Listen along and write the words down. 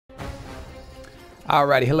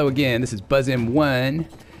Alrighty, hello again. This is BuzzM1,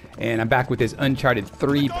 and I'm back with this Uncharted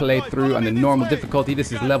 3 playthrough on the normal difficulty.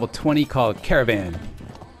 This is level 20 called Caravan.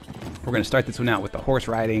 We're going to start this one out with the horse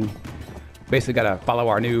riding. Basically got to follow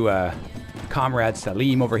our new comrade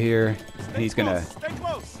Salim over here. And he's gonna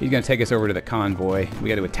take us over to the convoy. We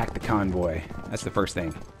got to attack the convoy. That's the first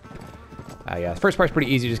thing. Yeah, the first part's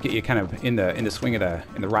pretty easy. Just get you kind of in the swing of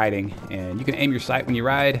the riding, and you can aim your sight when you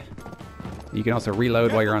ride. You can also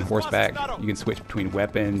reload while you're on horseback. You can switch between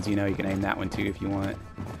weapons. You know, you can aim that one too if you want.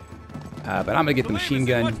 But I'm gonna get the machine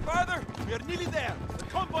gun.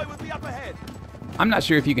 I'm not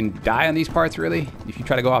sure if you can die on these parts really. If you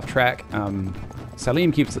try to go off track,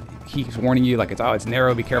 Salim keeps warning you like it's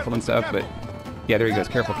narrow, be careful and stuff. But yeah, there he goes.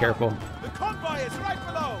 Careful, careful.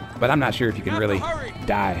 But I'm not sure if you can really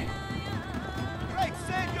die.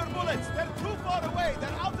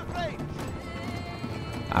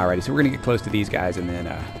 Alrighty, so we're gonna get close to these guys and then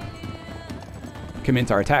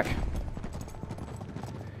commence our attack.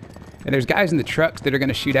 And there's guys in the trucks that are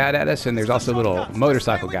gonna shoot out at us, and there's also little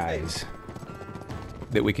motorcycle guys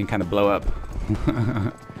that we can kind of blow up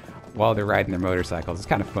while they're riding their motorcycles. It's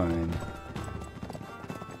kind of fun.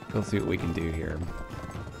 We'll see what we can do here.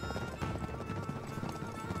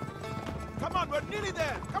 Come on, we're nearly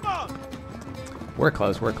there. Come on. We're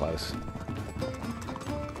close. We're close.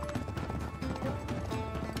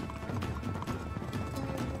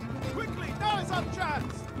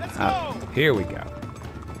 Here we go.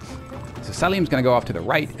 So Salim's gonna go off to the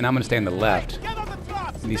right, and I'm gonna stay on the left.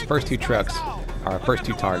 And these first two trucks are our first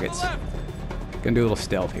two targets. Gonna do a little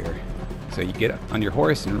stealth here. So you get on your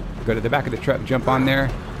horse and go to the back of the truck, jump on there,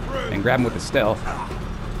 and grab him with the stealth.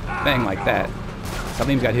 Bang, like that.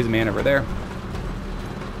 Salim's got his man over there.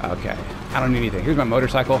 Okay, I don't need anything. Here's my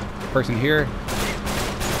motorcycle. Person here.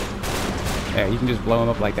 Yeah, you can just blow him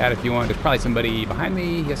up like that if you want. There's probably somebody behind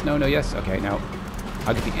me. Yes, no, no, yes. Okay, no.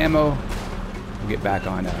 I'll get the ammo. We'll get back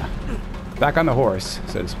on the horse,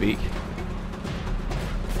 so to speak.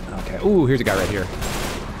 Okay. Ooh, here's a guy right here.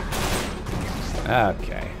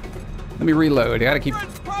 Okay. Let me reload. I gotta keep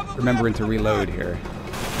remembering to reload here.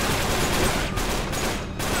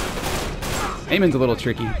 Aiming's a little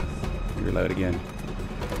tricky. Reload again.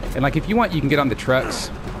 And like, if you want, you can get on the trucks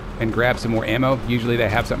and grab some more ammo. Usually they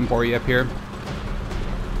have something for you up here.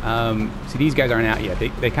 See, these guys aren't out yet.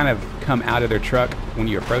 They kind of come out of their truck when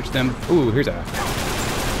you approach them. Ooh, here's a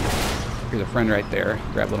friend right there.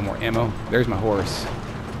 Grab a little more ammo. There's my horse.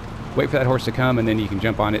 Wait for that horse to come, and then you can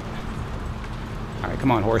jump on it. All right, come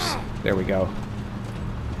on, horse. There we go.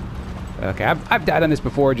 Okay, I've died on this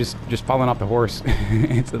before, just falling off the horse.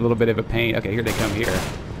 It's a little bit of a pain. Okay, here they come here.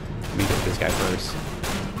 Let me get this guy first.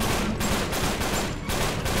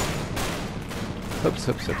 Oops,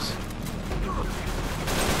 oops, oops.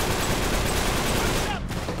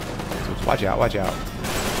 Watch out, watch out.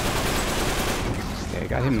 Okay,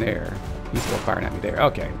 got him there. He's still firing at me there.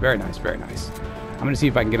 Okay, very nice, very nice. I'm gonna see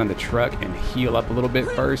if I can get on the truck and heal up a little bit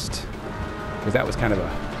first, because that was kind of a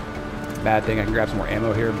bad thing. I can grab some more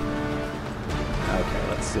ammo here. Okay,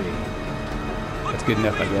 let's see. That's good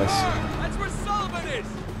enough, I guess. That's where Sullivan is.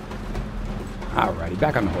 Alrighty,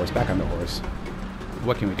 back on the horse, back on the horse.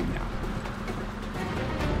 What can we do now?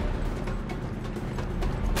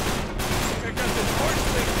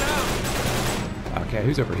 Okay,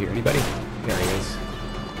 who's over here? Anybody? There he is.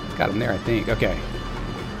 Got him there, I think. Okay.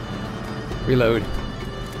 Reload.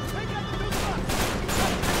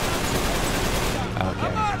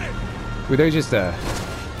 Okay. Well, there's just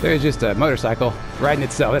a motorcycle riding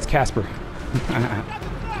itself. That's Casper.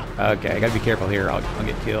 Okay, I gotta be careful here. I'll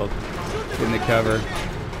get killed. Get in the cover.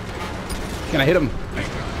 Can I hit him?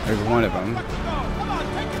 There's one of them.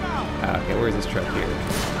 Okay, where's this truck here?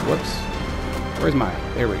 Whoops. Where's my?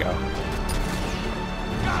 There we go.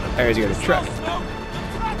 There's the truck.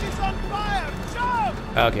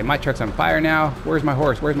 Okay, my truck's on fire now. Where's my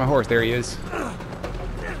horse? Where's my horse? There he is.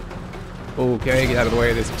 Okay, get out of the way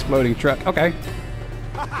of this exploding truck. Okay.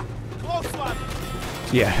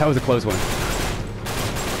 Yeah, that was a close one.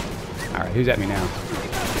 Alright, who's at me now?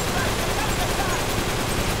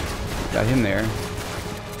 Got him there.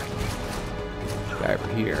 Guy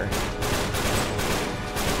over here.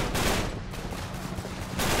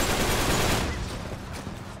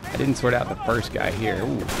 I didn't sort out the first guy here.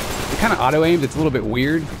 Ooh. It kind of auto-aims. It's a little bit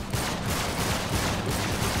weird.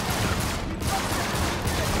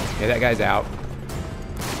 Okay, that guy's out.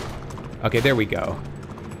 Okay, there we go.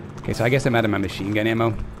 Okay, so I guess I'm out of my machine gun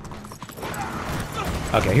ammo.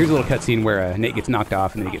 Okay, here's a little cutscene where Nate gets knocked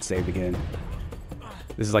off and then he gets saved again.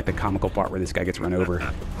 This is like the comical part where this guy gets run over.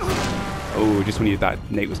 Oh, just when you thought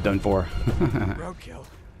Nate was done for. Roadkill.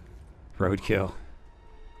 Roadkill.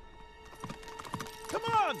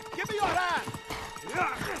 your hand.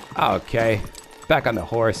 Okay, back on the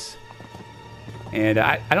horse. And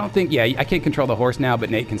I don't think, yeah, I can't control the horse now, but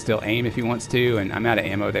Nate can still aim if he wants to, and I'm out of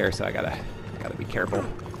ammo there, so I gotta be careful.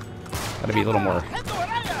 Gotta be a little more.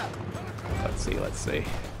 Let's see. There's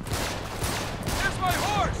my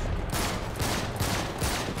horse.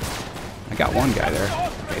 I got one guy there.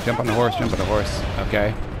 Okay, jump on the horse,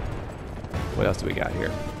 Okay. What else do we got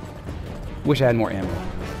here? Wish I had more ammo.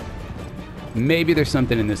 Maybe there's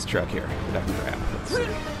something in this truck here that I can grab. Let's see.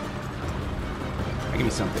 Give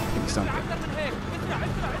me something.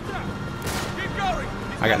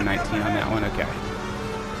 I got a 19 on that one.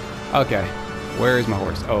 Okay. Where is my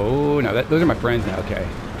horse? Oh, no. Those are my friends now. Okay.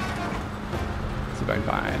 Let's see if I can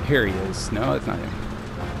find. Here he is. No, it's not him.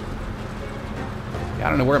 Yeah, I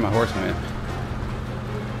don't know where my horse went.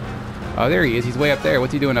 Oh, there he is. He's way up there.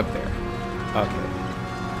 What's he doing up there? Okay.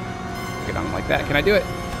 Get on him like that. Can I do it?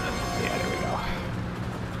 Yeah, there we go.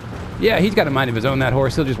 Yeah, he's got a mind of his own, that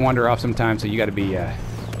horse. He'll just wander off sometimes, so you got to be... Okay,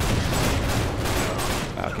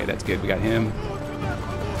 that's good. We got him.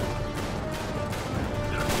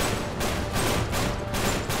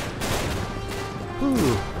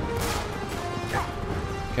 Whew.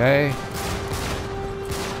 Okay.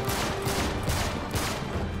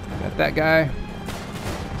 Got that guy.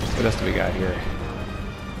 What else do we got here?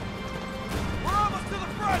 We're almost to the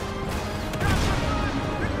front.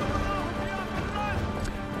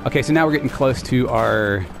 Okay, so now we're getting close to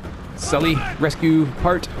our Sully rescue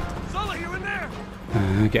part. Sully, you in there?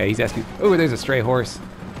 Okay, he's asking. Oh, there's a stray horse.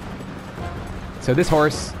 So this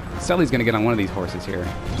horse, Sully's gonna get on one of these horses here.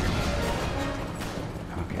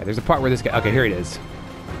 Okay, there's a part where this guy. Okay, here it is.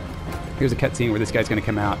 Here's a cutscene where this guy's gonna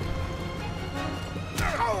come out.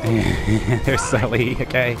 There's Sully.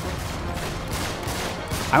 Okay.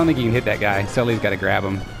 I don't think you can hit that guy. Sully's got to grab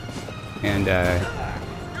him, and then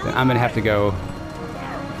I'm gonna have to go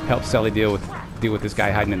help Sully deal with this guy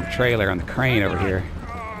hiding in the trailer on the crane over here.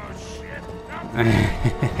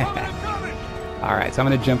 All right, so I'm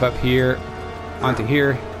gonna jump up here onto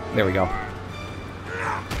here. There we go. Hang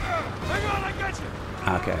on, I got you.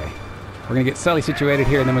 Okay, we're gonna get Sully situated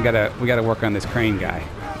here, and then we gotta work on this crane guy.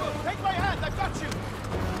 Take my hand, I got you.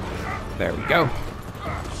 There we go.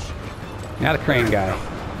 Now the crane guy.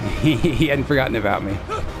 He hadn't forgotten about me.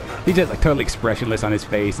 He's just like totally expressionless on his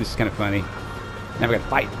face. It's just kind of funny. Now we gotta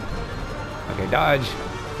fight. Okay, dodge,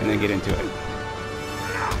 and then get into it.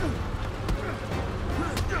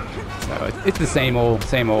 So it's the same old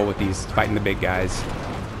with these fighting the big guys.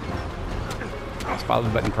 Just follow the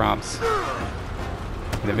button prompts,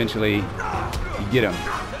 and eventually you get them.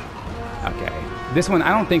 Okay, this one I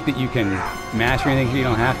don't think that you can mash or anything here. You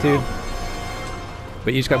don't have to,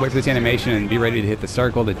 but you just gotta wait for this animation and be ready to hit the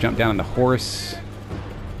circle to jump down on the horse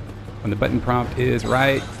when the button prompt is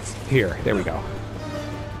right here. There we go.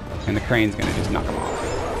 And the crane's gonna just knock him off.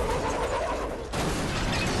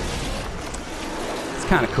 It's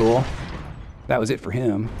kind of cool. That was it for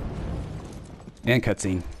him. And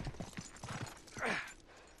cutscene.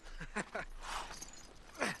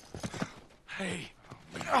 Hey.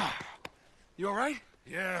 You all right?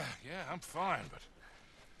 Yeah, I'm fine, but...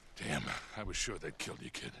 Damn, I was sure they'd killed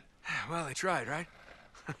you, kid. Well, they tried, right?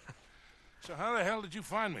 So how the hell did you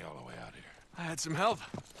find me all the way out here? I had some help.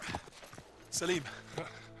 Salim,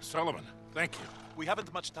 Sullivan, thank you. we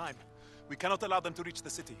haven't much time. We cannot allow them to reach the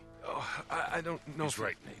city. Oh, I don't know. He's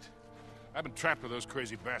right, Nate. I've been trapped with those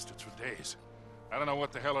crazy bastards for days. I don't know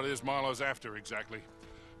what the hell it is Marlowe's after exactly,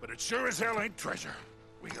 but it sure as hell ain't treasure.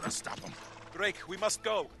 We gotta stop them. Drake, we must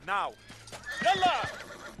go, now. Yalla!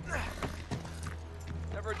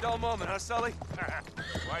 Never a dull moment, huh, Sully?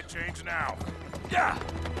 Why change now? Yeah!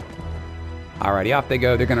 Alrighty, off they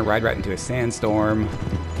go. They're gonna ride right into a sandstorm.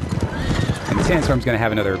 And the sandstorm's gonna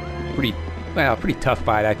have another pretty tough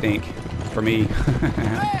fight, I think, for me.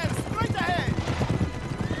 There, straight ahead!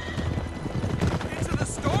 Into the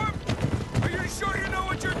storm? Are you sure you know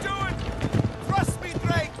what you're doing? Trust me,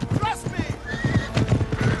 Drake! Trust me!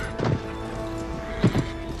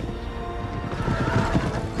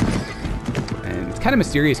 And it's kind of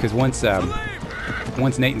mysterious because once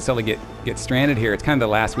Nate and Sully get stranded here, it's kind of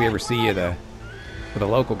the last we ever see of the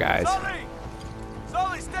local guys. Sully!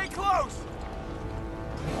 Sully, stay close!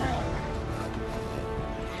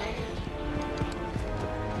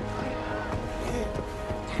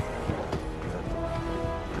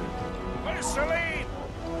 Where's Celine?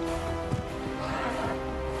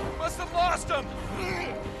 Must have lost him!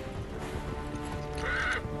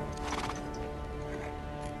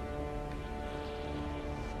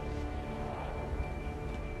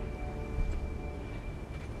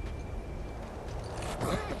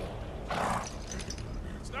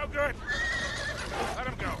 It's no good. Let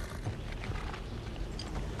him go.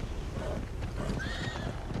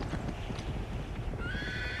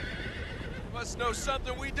 know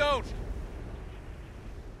something we don't.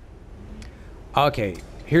 Okay,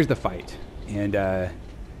 here's the fight. And,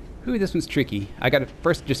 this one's tricky. I gotta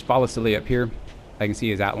first just follow Sully up here. I can see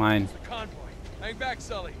his outline. The convoy. Hang back,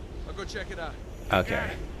 Sully. I'll go check it out.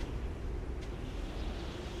 Okay.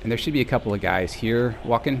 And there should be a couple of guys here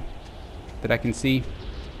walking that I can see.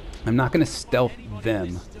 I'm not gonna stealth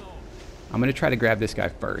them. I'm gonna try to grab this guy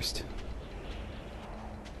first,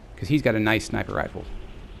 because he's got a nice sniper rifle.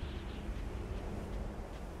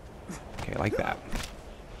 Okay, like that.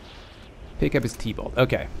 Pick up his T-bolt.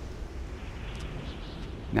 Okay.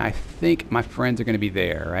 Now I think my friends are gonna be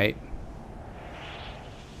there, right?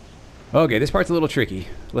 Okay, this part's a little tricky.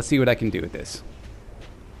 Let's see what I can do with this.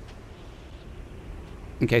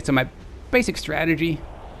 Okay, so my basic strategy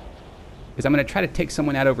is I'm gonna try to take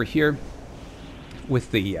someone out over here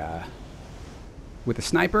with the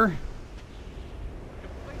sniper,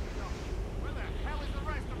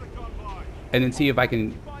 and then see if I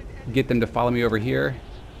can get them to follow me over here.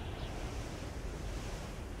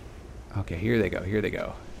 Okay, here they go, here they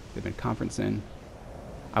go. They've been conferencing.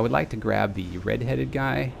 I would like to grab the red-headed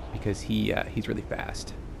guy because he's really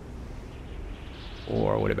fast.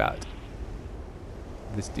 Or what about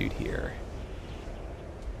this dude here?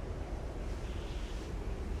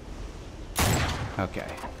 Okay.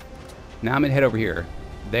 Now I'm gonna head over here.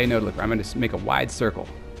 They know to look. I'm gonna make a wide circle.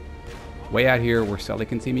 Way out here where Sully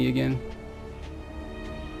can see me again.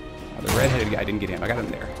 Oh, the red-headed guy didn't get him. I got him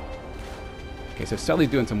there. Okay, so Sully's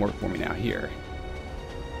doing some work for me now here.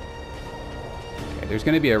 Okay, there's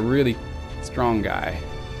gonna be a really strong guy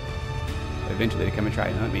eventually to come and try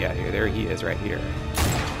and hunt me out here. There he is right here.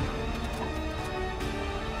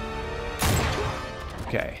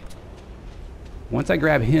 Okay. Once I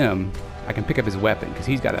grab him, I can pick up his weapon because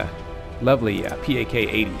he's got a lovely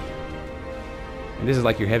PAK-80. And this is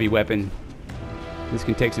like your heavy weapon. This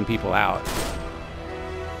can take some people out.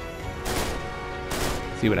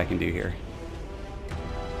 See what I can do here.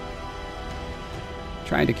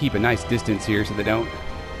 Trying to keep a nice distance here so they don't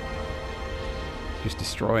just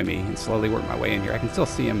destroy me and slowly work my way in here. I can still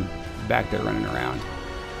see him back there running around.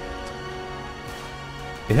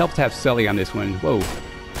 It helps to have Sully on this one. Whoa.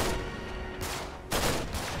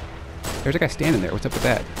 There's a guy standing there. What's up with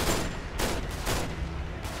that?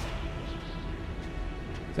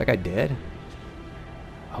 Is that guy dead?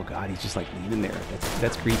 Oh god, he's just like leaning there.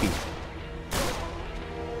 That's creepy.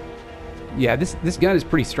 Yeah, this gun is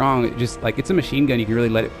pretty strong. It just like it's a machine gun. You can really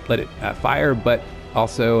let it fire, but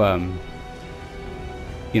also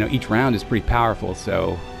you know, each round is pretty powerful,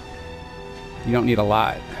 so you don't need a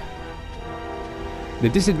lot. The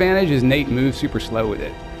disadvantage is Nate moves super slow with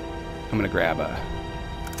it. I'm gonna grab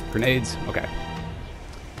grenades. Okay.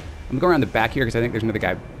 I'm gonna go around the back here because I think there's another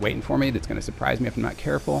guy waiting for me that's gonna surprise me if I'm not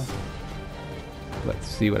careful. Let's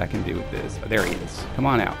see what I can do with this. Oh, there he is. Come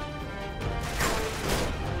on out.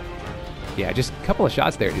 Yeah, just a couple of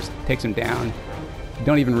shots there just takes him down. You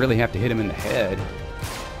don't even really have to hit him in the head.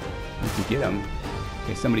 You can get him.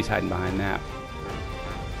 Okay, somebody's hiding behind that.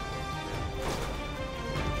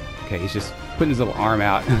 Okay, he's just putting his little arm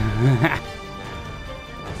out.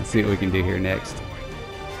 Let's see what we can do here next.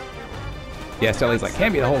 Yeah, Sully's like,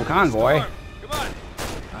 can't be the whole convoy.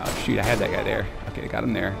 Oh shoot, I had that guy there. Okay, got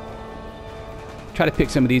him there. Try to pick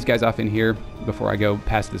some of these guys off in here before I go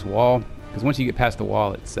past this wall, because once you get past the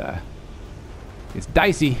wall, it's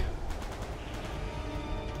dicey.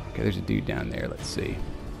 Okay, there's a dude down there. Let's see.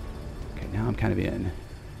 Okay, now I'm kind of in.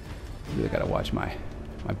 Really gotta watch my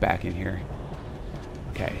back in here.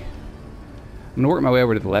 Okay. I'm gonna work my way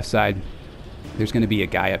over to the left side. There's gonna be a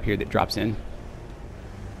guy up here that drops in.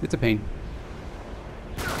 It's a pain.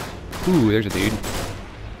 Ooh, there's a dude.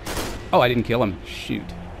 Oh, I didn't kill him. Shoot.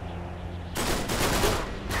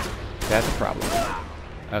 That's a problem.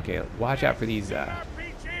 Okay, watch out for these.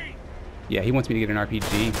 Yeah, he wants me to get an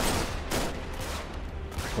RPG.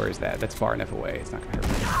 Where is that? That's far enough away. It's not gonna hurt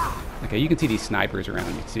me. Okay, you can see these snipers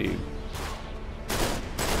around me too.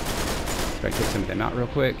 Try to take some of them out real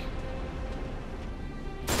quick.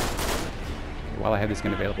 Okay, while I have this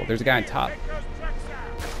gun available, there's a guy on top.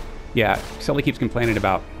 Yeah, Sully keeps complaining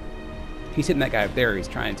about. He's hitting that guy up there. He's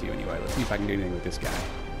trying to anyway. Let's see if I can do anything with this guy.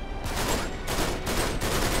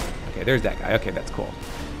 Okay, there's that guy. Okay, that's cool.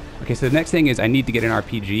 Okay, so the next thing is I need to get an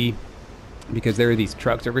RPG because there are these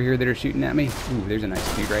trucks over here that are shooting at me. Ooh, there's a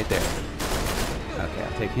nice dude right there. Okay,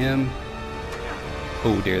 I'll take him.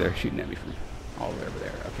 Oh dear, they're shooting at me from all the way over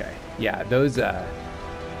there. Okay, yeah, those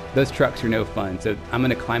trucks are no fun. So I'm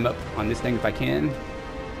gonna climb up on this thing if I can.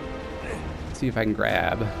 Let's see if I can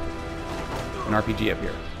grab an RPG up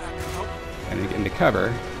here and get into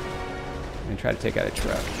cover and try to take out a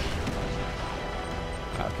truck.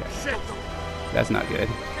 Okay. That's not good.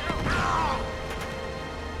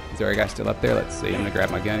 Is there a guy still up there? Let's see. I'm gonna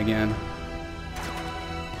grab my gun again.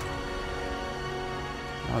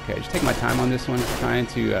 Okay, just take my time on this one. Trying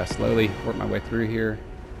to slowly work my way through here.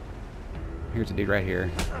 Here's a dude right here.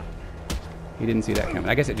 He didn't see that coming.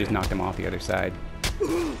 I guess it just knocked him off the other side.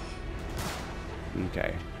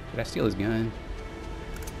 Okay. Did I steal his gun?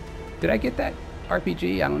 Did I get that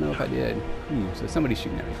RPG? I don't know if I did. Ooh, so somebody's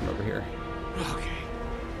shooting at me from over here. Okay.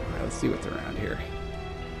 Alright, let's see what's around here.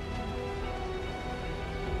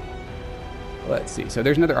 Let's see. So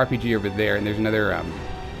there's another RPG over there, and there's another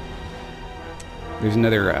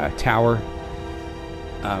tower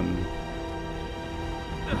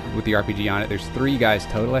with the RPG on it. There's 3 guys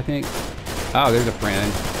total, I think. Oh, there's a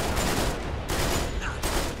friend.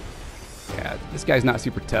 Yeah, this guy's not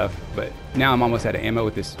super tough, but now I'm almost out of ammo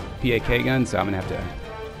with this PAK gun, so I'm gonna have to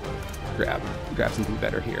grab something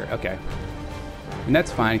better here. Okay, and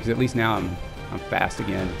that's fine because at least now I'm fast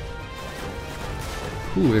again.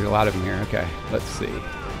 Ooh, there's a lot of them here. Okay, let's see.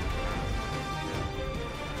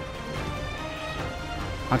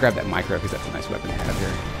 I'll grab that micro because that's a nice weapon to have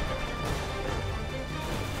here.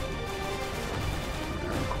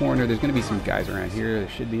 Around the corner, there's going to be some guys around here. There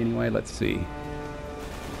should be anyway. Let's see.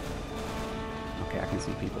 Okay, I can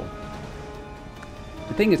see people.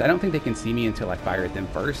 The thing is, I don't think they can see me until I fire at them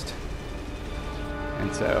first.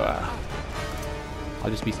 And so I'll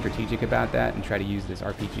just be strategic about that and try to use this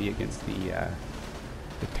RPG against the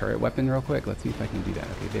turret weapon real quick. Let's see if I can do that.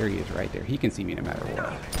 Okay, there he is right there. He can see me no matter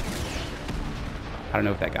what. I don't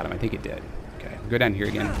know if that got him. I think it did. Okay, go down here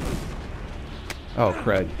again. Oh,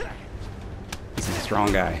 crud. This is a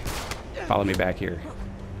strong guy. Follow me back here.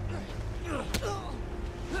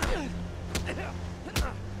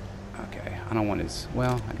 Okay, I don't want his...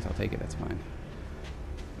 Well, I guess I'll take it. That's fine.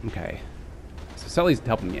 Okay. So Sully's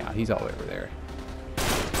helping me out. He's all over there.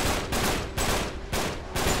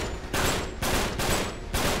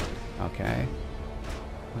 Okay.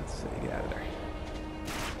 Let's see. Get out of there.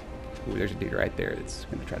 Ooh, there's a dude right there that's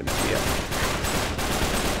going to try to mess me up.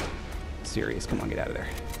 Serious. Come on, get out of there.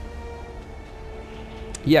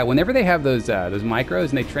 Yeah, whenever they have those micros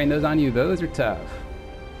and they train those on you, those are tough.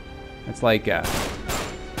 That's like a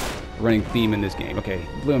running theme in this game. Okay,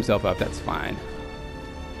 blew himself up. That's fine.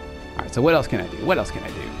 All right, so what else can I do? What else can I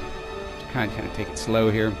do? Just kind of take it slow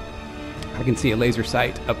here. I can see a laser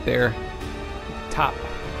sight up there at the top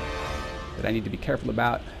that I need to be careful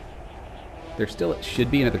about. There still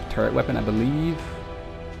should be another turret weapon, I believe.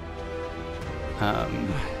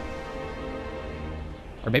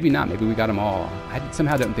 Or maybe not. Maybe we got them all. I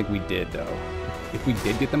somehow don't think we did, though. If we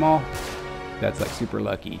did get them all, that's like super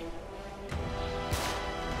lucky.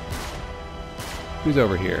 Who's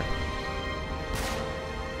over here?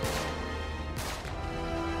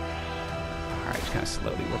 Alright, just kind of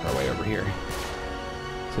slowly work our way over here.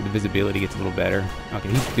 So the visibility gets a little better. Okay,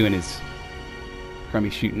 he's doing his crummy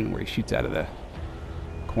shooting where he shoots out of the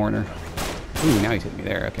corner. Ooh, now he's hitting me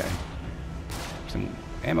there. Okay. Some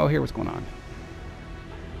ammo here. What's going on?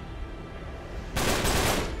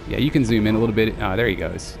 Yeah, you can zoom in a little bit. There he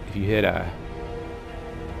goes. If you hit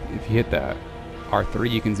the R3,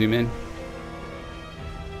 you can zoom in.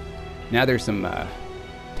 Now there's some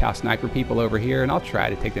Tau sniper people over here, and I'll try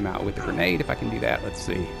to take them out with a grenade if I can do that. Let's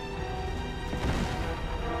see.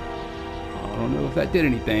 I don't know if that did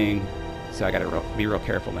anything. So I gotta be real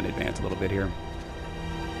careful and advance a little bit here.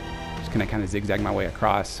 Just gonna kind of zigzag my way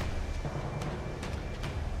across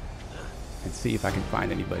and see if I can find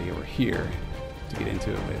anybody over here to get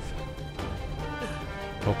into it with.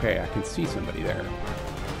 Okay, I can see somebody there.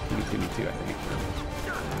 He can see me too, I think.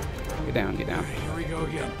 Get down, get down. Here we go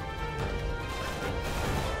again.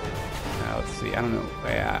 Now let's see. I don't know.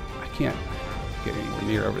 I can't get anywhere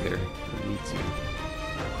near over there. I need to.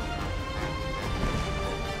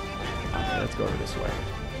 Let's go over this way.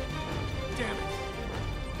 Damn it.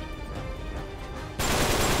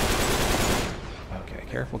 Okay,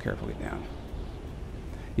 careful, careful, get down.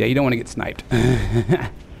 Yeah, you don't want to get sniped. To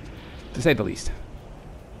say the least.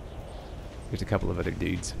 There's a couple of other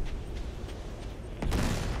dudes.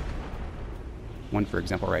 One, for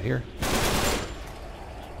example, right here.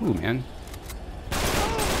 Ooh, man.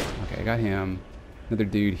 Okay, I got him. Another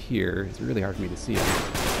dude here. It's really hard for me to see him.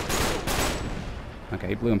 Okay,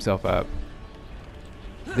 he blew himself up.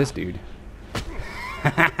 This dude.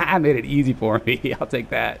 I made it easy for me. I'll take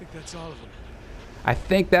that. I think that's all of them. I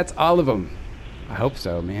think that's all of them. I hope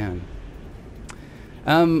so, man.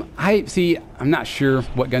 I'm not sure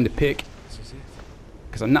what gun to pick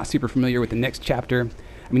because I'm not super familiar with the next chapter.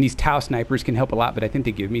 I mean, these Tau snipers can help a lot, but I think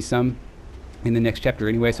they give me some in the next chapter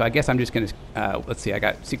anyway. So I guess I'm just gonna let's see. I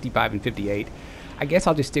got 65 and 58. I guess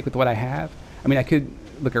I'll just stick with what I have. I mean, I could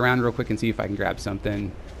look around real quick and see if I can grab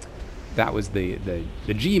something. That was the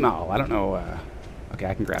G-Mal. I don't know. Okay,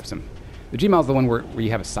 I can grab some. The G-Mal is the one where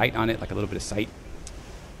you have a sight on it, like a little bit of sight.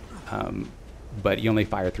 But you only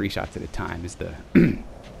fire 3 shots at a time is the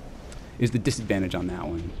is the disadvantage on that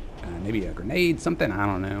one. Maybe a grenade, something, I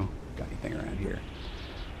don't know. Got anything around here?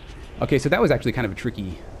 Okay, so that was actually kind of a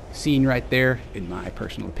tricky scene right there, in my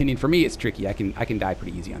personal opinion. For me, it's tricky. I can die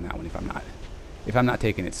pretty easy on that one if I'm not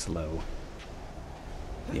taking it slow.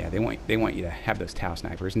 Yeah, they want you to have those Tau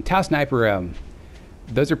snipers. And Tau sniper,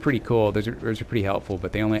 those are pretty cool. Those are pretty helpful,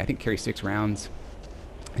 but they only, I think, carry 6 rounds.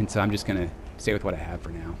 And so I'm just gonna stay with what I have for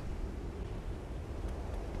now.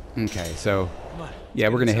 Okay, so yeah,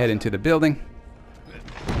 we're gonna head into the building.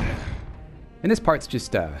 And this part's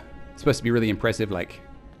just supposed to be really impressive. Like,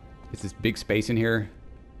 it's this big space in here.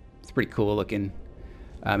 It's pretty cool looking.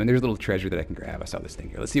 And there's a little treasure that I can grab. I saw this thing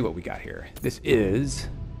here. Let's see what we got here. This is,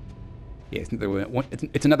 yeah,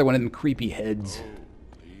 it's another one of them creepy heads.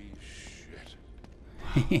 Holy shit.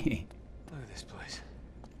 Look at this place.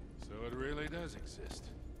 So it really does exist.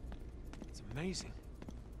 It's amazing.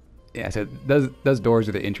 Yeah, so those doors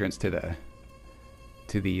are the entrance to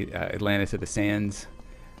the Atlantis of the Sands,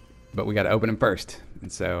 but we got to open them first. And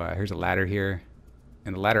so here's a ladder here,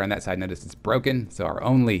 and the ladder on that side, notice it's broken. So our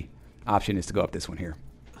only option is to go up this one here.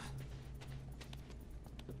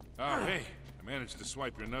 Oh, hey, I managed to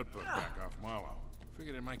swipe your notebook back off Marlowe.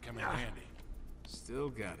 Figured it might come in handy. Still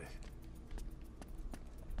got it.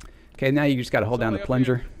 Okay, now you just got to hold down the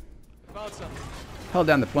plunger. Found something. Held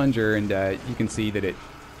down the plunger, and you can see that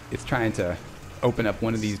it's trying to open up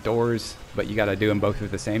one of these doors, but you got to do them both at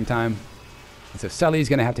the same time. And so Sully's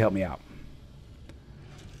gonna have to help me out.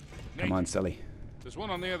 Come on, Sully. There's one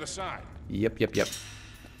on the other side. Yep. And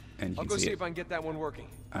you I'll can go see see it. if I can get that one working.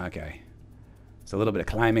 Okay. So a little bit of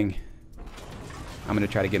climbing. I'm gonna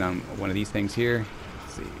try to get on one of these things here.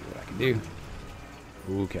 Let's see what I can do.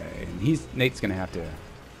 Okay, and Nate's gonna have to You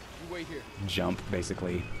wait here. jump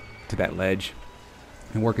basically to that ledge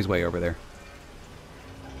and work his way over there.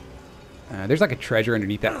 There's like a treasure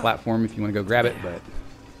underneath that platform if you want to go grab it, but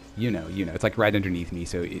you know, it's like right underneath me.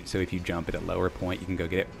 So if you jump at a lower point, you can go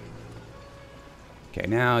get it. Okay,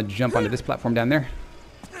 now jump onto this platform down there.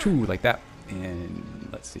 Choo, like that. And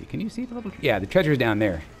let's see, can you see the little? Yeah, the treasure's down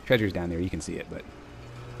there. Treasure's down there. You can see it, but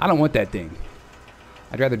I don't want that thing.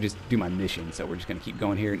 I'd rather just do my mission. So we're just gonna keep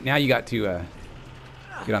going here. Now you got to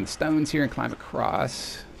get on the stones here and climb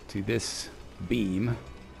across to this beam,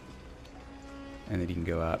 and then you can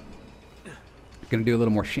go up. Gonna do a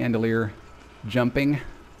little more chandelier jumping. Hey,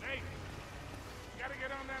 you gotta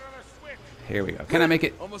get on that other switch. Here we go. Can I make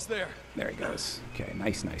it? Almost there. There he goes. Okay,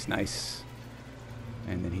 nice.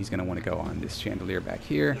 And then he's gonna want to go on this chandelier back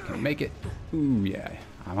here. Can he make it? Ooh, yeah.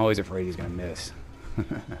 I'm always afraid he's gonna miss.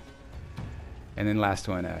 And then last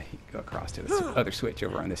one, he can go across to the other switch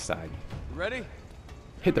over on this side. You ready?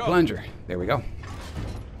 Hit the plunger. There we go.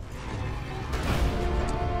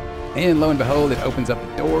 And lo and behold, it opens up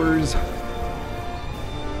the doors.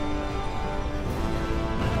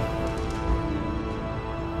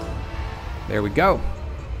 There we go.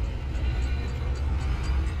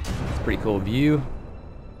 It's a pretty cool view.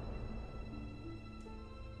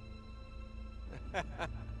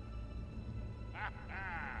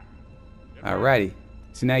 Alrighty.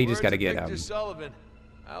 So now you just got to get Victor Sullivan.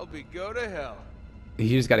 I'll be go to hell.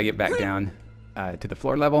 you just got to get back down to the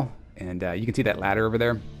floor level, and you can see that ladder over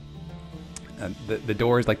there. The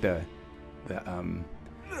door is like the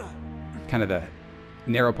kind of the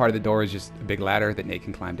narrow part of the door is just a big ladder that Nate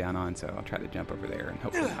can climb down on. So I'll try to jump over there and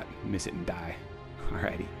hopefully not miss it and die.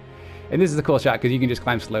 Alrighty. And this is a cool shot because you can just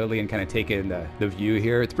climb slowly and kind of take in the view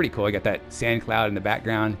here. It's pretty cool. You got that sand cloud in the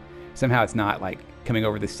background. Somehow it's not like coming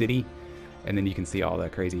over the city, and then you can see all the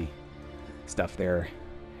crazy stuff there.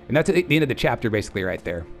 And that's the end of the chapter basically right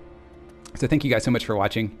there. So thank you guys so much for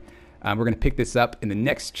watching. We're going to pick this up in the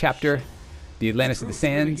next chapter, the Atlantis of the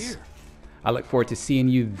Sands. I look forward to seeing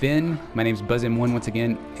you then. My name's BuzzM1 once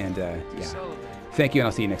again, and yeah, thank you, and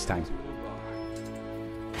I'll see you next time.